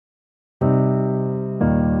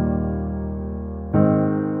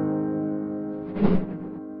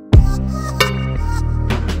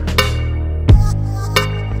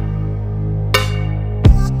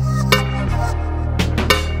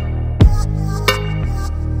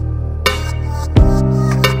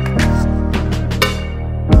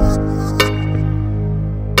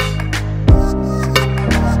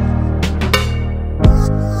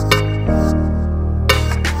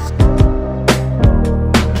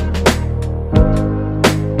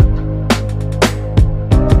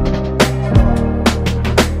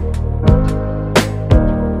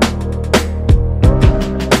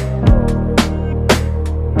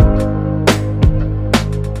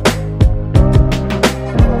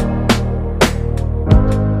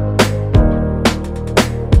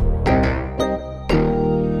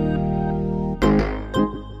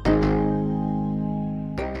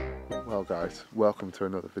welcome to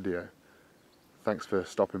another video. Thanks for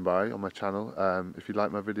stopping by on my channel. If you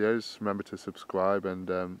like my videos, remember to subscribe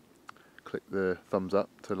and click the thumbs up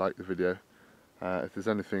to like the video. If there's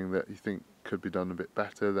anything that you think could be done a bit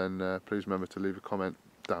better, then please remember to leave a comment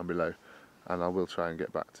down below and I will try and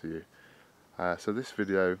get back to you. So this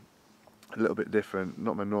video, a little bit different,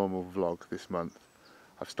 not my normal vlog this month.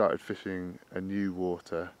 I've started fishing a new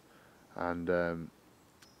water, and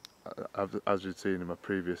as you've seen in my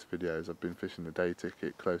previous videos, I've been fishing the day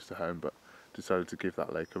ticket close to home, but decided to give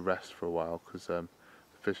that lake a rest for a while because the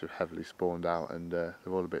fish have heavily spawned out and they're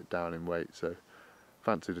all a bit down in weight, so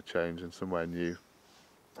fancied a change and somewhere new.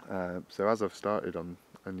 So as I've started on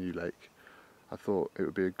a new lake, I thought it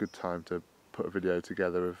would be a good time to put a video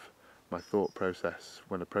together of my thought process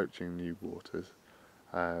when approaching new waters,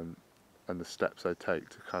 and the steps I take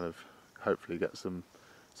to kind of hopefully get some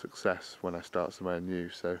success when I start somewhere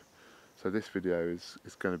new. So this video is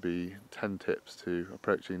going to be 10 tips to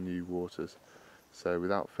approaching new waters. So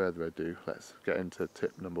without further ado, let's get into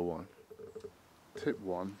tip number 1. Tip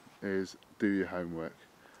 1 is do your homework.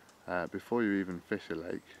 Before you even fish a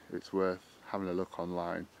lake, it's worth having a look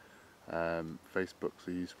online. Facebook's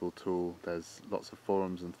a useful tool. There's lots of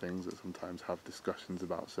forums and things that sometimes have discussions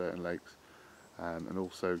about certain lakes, and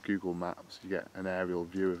also Google Maps. You get an aerial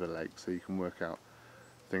view of a lake, so you can work out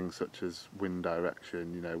things such as wind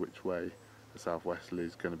direction, you know, which way the southwesterly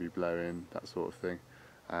is going to be blowing, that sort of thing.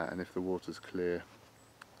 And if the water's clear,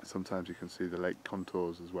 sometimes you can see the lake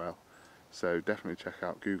contours as well. So definitely check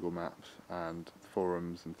out Google Maps and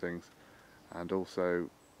forums and things, and also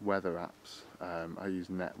weather apps. I use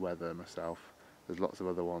Net Weather myself. There's lots of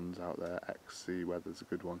other ones out there. XC Weather's a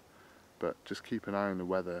good one. But just keep an eye on the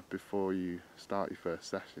weather before you start your first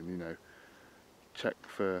session. You know, check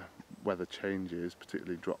for weather changes,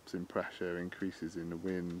 particularly drops in pressure, increases in the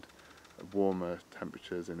wind, warmer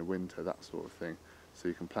temperatures in the winter, that sort of thing. So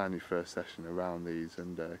you can plan your first session around these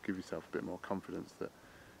and give yourself a bit more confidence that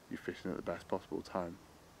you're fishing at the best possible time.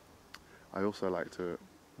 I also like to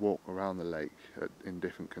walk around the lake in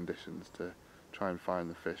different conditions to try and find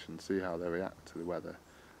the fish and see how they react to the weather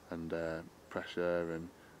and pressure and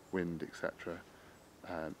wind, etc.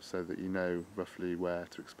 So that you know roughly where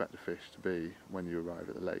to expect the fish to be when you arrive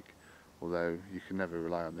at the lake. Although you can never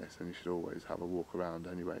rely on this and you should always have a walk around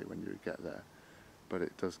anyway when you get there. But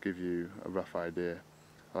it does give you a rough idea.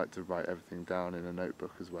 I like to write everything down in a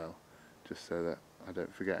notebook as well, just so that I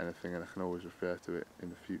don't forget anything and I can always refer to it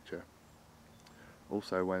in the future.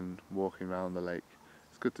 Also, when walking around the lake,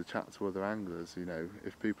 it's good to chat to other anglers. You know,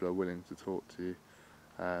 if people are willing to talk to you,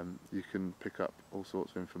 you can pick up all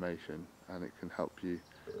sorts of information and it can help you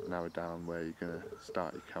narrow down where you're going to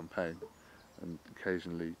start your campaign, and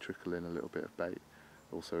occasionally trickle in a little bit of bait.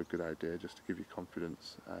 Also a good idea, just to give you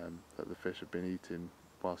confidence that the fish have been eating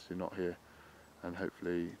whilst you're not here, and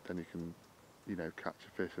hopefully then you can, you know, catch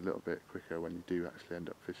a fish a little bit quicker when you do actually end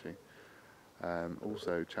up fishing.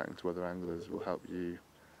 Also chatting to other anglers will help you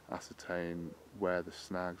ascertain where the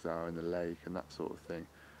snags are in the lake and that sort of thing.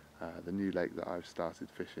 The new lake that I've started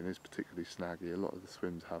fishing is particularly snaggy. A lot of the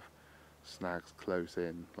swims have snags close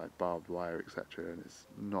in, like barbed wire, etc., and it's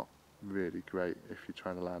not really great if you're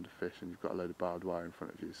trying to land a fish and you've got a load of barbed wire in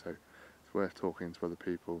front of you. So it's worth talking to other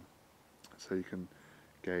people so you can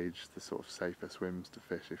gauge the sort of safer swims to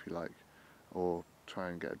fish, if you like, or try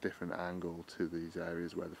and get a different angle to these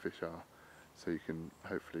areas where the fish are, so you can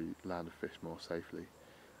hopefully land a fish more safely.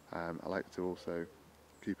 I like to also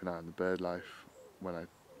keep an eye on the bird life when I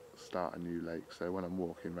start a new lake. So when I'm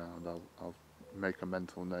walking around, I'll make a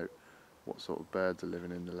mental note what sort of birds are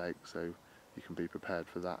living in the lake, so you can be prepared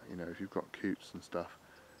for that. You know, if you've got coots and stuff,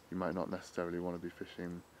 you might not necessarily want to be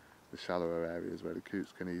fishing the shallower areas where the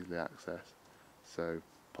coots can easily access, so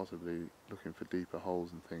possibly looking for deeper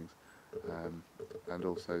holes and things. And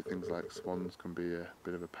also things like swans can be a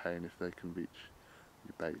bit of a pain if they can reach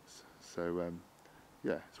your baits. So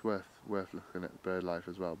yeah, it's worth looking at the bird life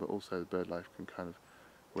as well, but also the bird life can kind of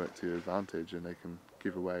work to your advantage and they can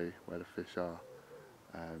give away where the fish are.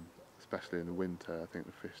 Especially in the winter, I think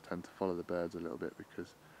the fish tend to follow the birds a little bit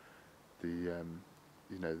because the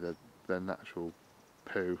you know, their natural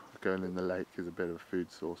poo going in the lake is a bit of a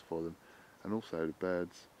food source for them, and also the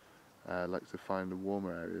birds like to find the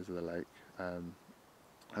warmer areas of the lake,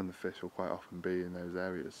 and the fish will quite often be in those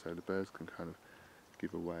areas, so the birds can kind of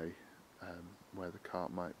give away where the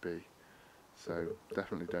carp might be. So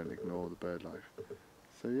definitely don't ignore the bird life.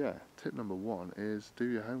 So yeah, tip number 1 is do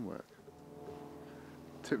your homework.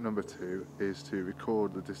 Tip number 2 is to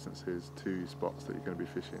record the distances to your spots that you're going to be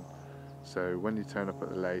fishing. So when you turn up at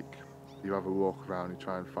the lake, you have a walk around, you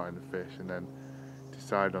try and find the fish, and then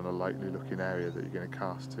decide on a likely looking area that you're going to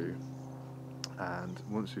cast to. and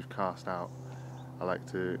once you've cast out, I like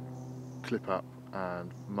to clip up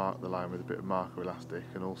and mark the line with a bit of marker elastic,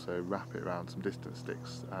 and also wrap it around some distance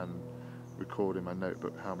sticks and record in my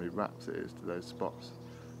notebook how many wraps it is to those spots,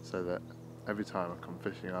 so that every time I come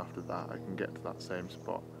fishing after that I can get to that same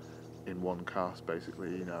spot in one cast basically.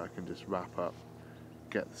 You know, I can just wrap up,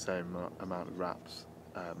 get the same amount of wraps,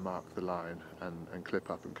 mark the line and clip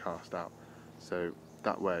up and cast out. So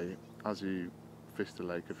that way, as you fish the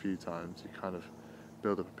lake a few times, you kind of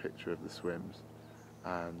build up a picture of the swims,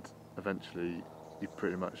 and eventually you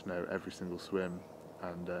pretty much know every single swim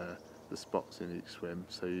and the spots in each swim,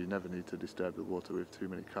 so you never need to disturb the water with too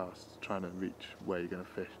many casts trying to reach where you're going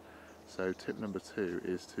to fish. So tip number 2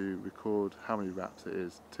 is to record how many wraps it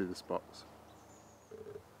is to the spots.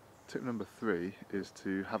 Tip number 3 is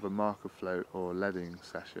to have a marker float or leading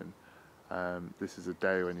session. This is a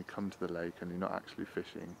day when you come to the lake and you're not actually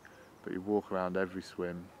fishing, but you walk around every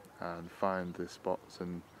swim and find the spots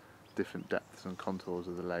and different depths and contours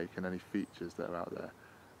of the lake and any features that are out there.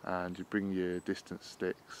 And you bring your distance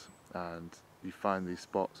sticks and you find these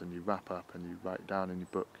spots and you wrap up and you write down in your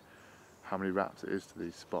book how many wraps it is to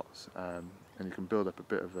these spots, and you can build up a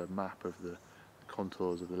bit of a map of the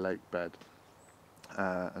contours of the lake bed,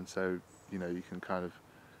 and so you know you can kind of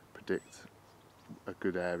predict a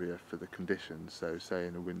good area for the conditions. So say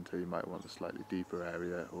in the winter you might want a slightly deeper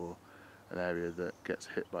area, or an area that gets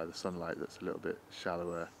hit by the sunlight that's a little bit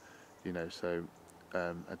shallower, you know. So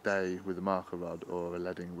a day with a marker rod or a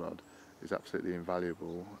leading rod is absolutely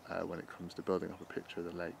invaluable when it comes to building up a picture of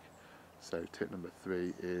the lake. So tip number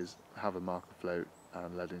 3 is have a marker float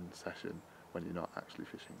and leading session when you're not actually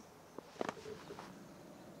fishing.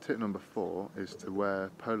 Tip number 4 is to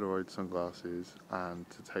wear Polaroid sunglasses and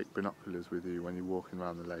to take binoculars with you when you're walking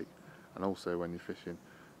around the lake, and also when you're fishing.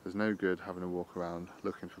 There's no good having to walk around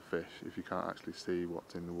looking for fish if you can't actually see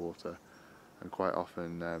what's in the water, and quite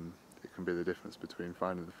often it can be the difference between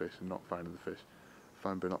finding the fish and not finding the fish. I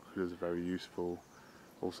find binoculars are very useful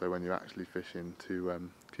also when you're actually fishing, to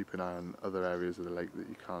keep an eye on other areas of the lake that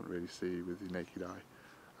you can't really see with your naked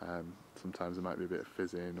eye. Sometimes there might be a bit of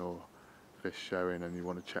fizzing or fish showing and you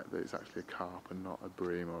want to check that it's actually a carp and not a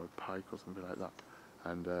bream or a pike or something like that,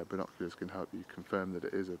 and binoculars can help you confirm that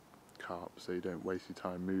it is a carp, so you don't waste your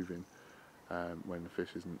time moving when the fish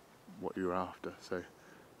isn't what you're after. So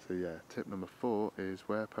yeah, tip number 4 is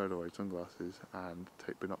wear Polaroid sunglasses and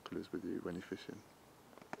take binoculars with you when you're fishing.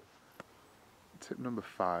 Tip number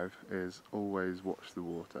 5 is always watch the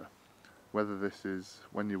water. Whether this is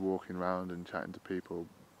when you're walking around and chatting to people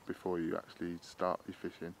before you actually start your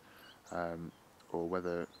fishing, or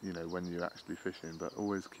whether, you know, when you're actually fishing, but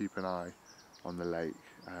always keep an eye on the lake.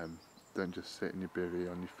 Don't just sit in your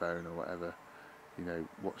bivvy on your phone or whatever. You know,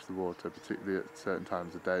 watch the water, particularly at certain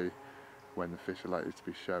times of day when the fish are likely to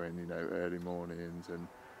be showing, you know, early mornings and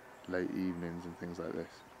late evenings and things like this.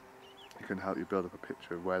 It can help you build up a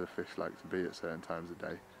picture of where the fish like to be at certain times of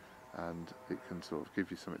day, and it can sort of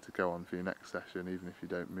give you something to go on for your next session. Even if you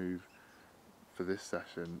don't move for this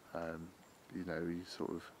session, you know,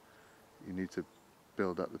 you need to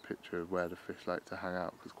build up the picture of where the fish like to hang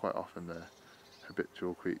out, because quite often they're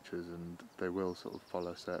habitual creatures and they will sort of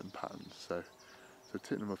follow certain patterns. So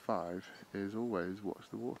tip number 5 is always watch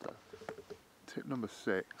the water. Tip number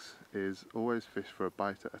 6 is always fish for a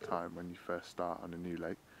bite at a time when you first start on a new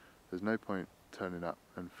lake. There's no point turning up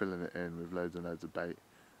and filling it in with loads and loads of bait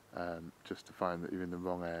just to find that you're in the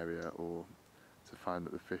wrong area, or to find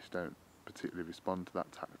that the fish don't particularly respond to that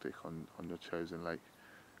tactic on your chosen lake.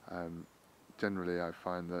 Generally I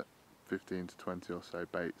find that 15 to 20 or so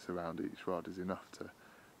baits around each rod is enough to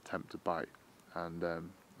tempt a bite, and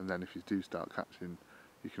then if you do start catching,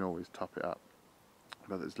 you can always top it up.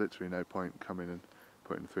 But there's literally no point coming and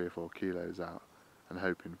putting 3 or 4 kilos out and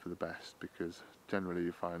hoping for the best, because generally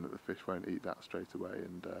you find that the fish won't eat that straight away,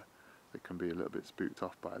 and they can be a little bit spooked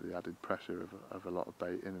off by the added pressure of a lot of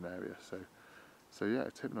bait in an area. So yeah,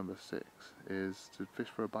 tip number 6 is to fish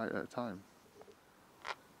for a bite at a time.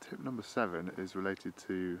 Tip number 7 is related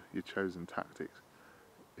to your chosen tactics.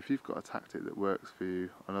 If you've got a tactic that works for you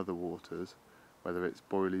on other waters, whether it's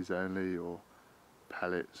boilies only or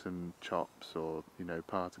pellets and chops, or, you know,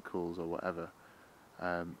 particles or whatever,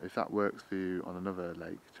 if that works for you on another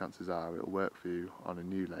lake, chances are it'll work for you on a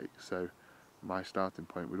new lake. So my starting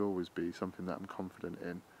point would always be something that I'm confident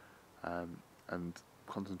in, and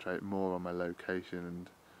concentrate more on my location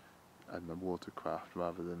and my watercraft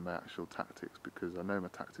rather than my actual tactics, because I know my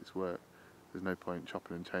tactics work. There's no point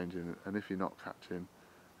chopping and changing, and if you're not catching,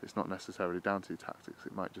 it's not necessarily down to your tactics,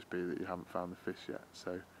 it might just be that you haven't found the fish yet.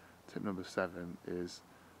 So tip number 7 is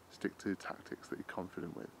stick to tactics that you're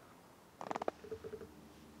confident with.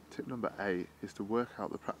 Tip number 8 is to work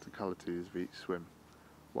out the practicalities of each swim.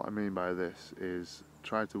 What I mean by this is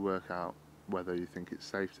try to work out whether you think it's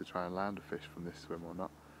safe to try and land a fish from this swim or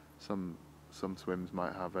not. Some swims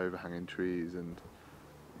might have overhanging trees and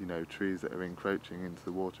trees that are encroaching into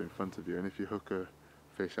the water in front of you, and if you hook a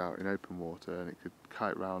fish out in open water, and it could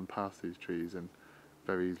kite round past these trees and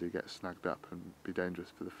very easily get snagged up and be dangerous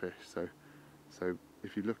for the fish. So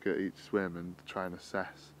if you look at each swim and try and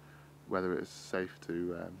assess whether it's safe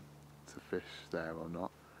to fish there or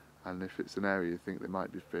not, and if it's an area you think there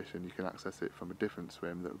might be fish and you can access it from a different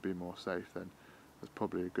swim that would be more safe, then that's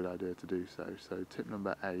probably a good idea to do so. So tip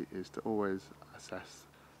number 8 is to always assess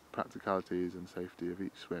practicalities and safety of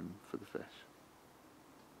each swim for the fish.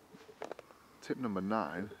 Tip number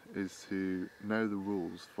 9 is to know the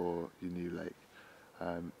rules for your new lake.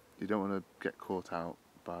 You don't want to get caught out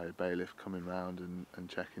by a bailiff coming round and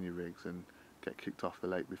checking your rigs and get kicked off the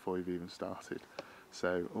lake before you've even started.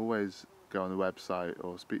 So always go on the website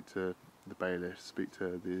or speak to the bailiff, speak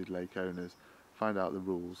to the lake owners, find out the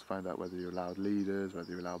rules, find out whether you're allowed leaders,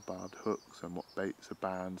 whether you're allowed barbed hooks and what baits are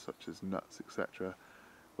banned, such as nuts, etc.,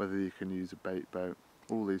 whether you can use a bait boat,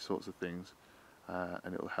 all these sorts of things,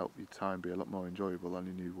 and it will help your time be a lot more enjoyable on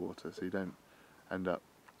your new water, so you don't end up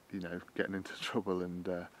getting into trouble and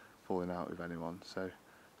falling out with anyone. So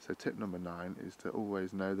tip number 9 is to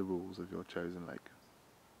always know the rules of your chosen lake.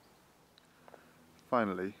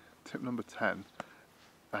 Finally, tip number 10,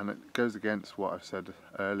 and it goes against what I've said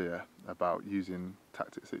earlier about using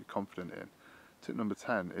tactics that you're confident in. Tip number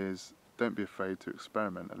 10 is don't be afraid to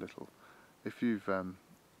experiment a little. If you've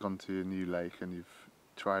gone to your new lake and you've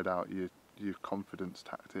tried out your confidence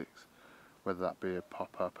tactics, whether that be a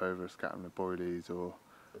pop-up over a scattering of boilies or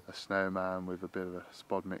a snowman with a bit of a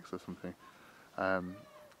spod mix or something,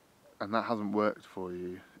 and that hasn't worked for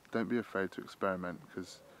you, don't be afraid to experiment,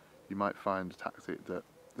 because you might find a tactic that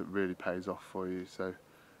really pays off for you. So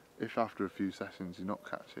if after a few sessions you're not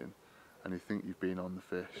catching and you think you've been on the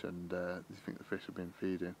fish and you think the fish have been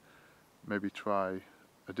feeding, maybe try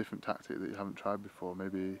a different tactic that you haven't tried before.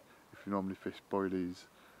 Maybe if you normally fish boilies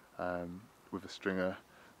with a stringer,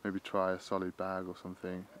 maybe try a solid bag or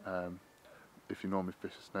something. If you normally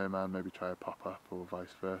fish a snowman, maybe try a pop-up or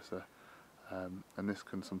vice versa. And this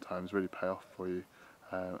can sometimes really pay off for you.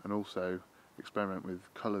 And also experiment with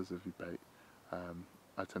colours of your bait.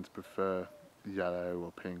 I tend to prefer yellow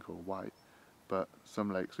or pink or white, but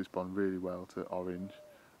some lakes respond really well to orange,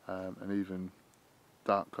 and even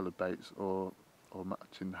dark coloured baits or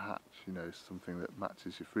matching hatch, something that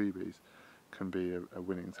matches your freebies, can be a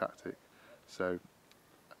winning tactic. So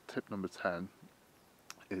tip number 10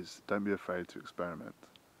 is don't be afraid to experiment.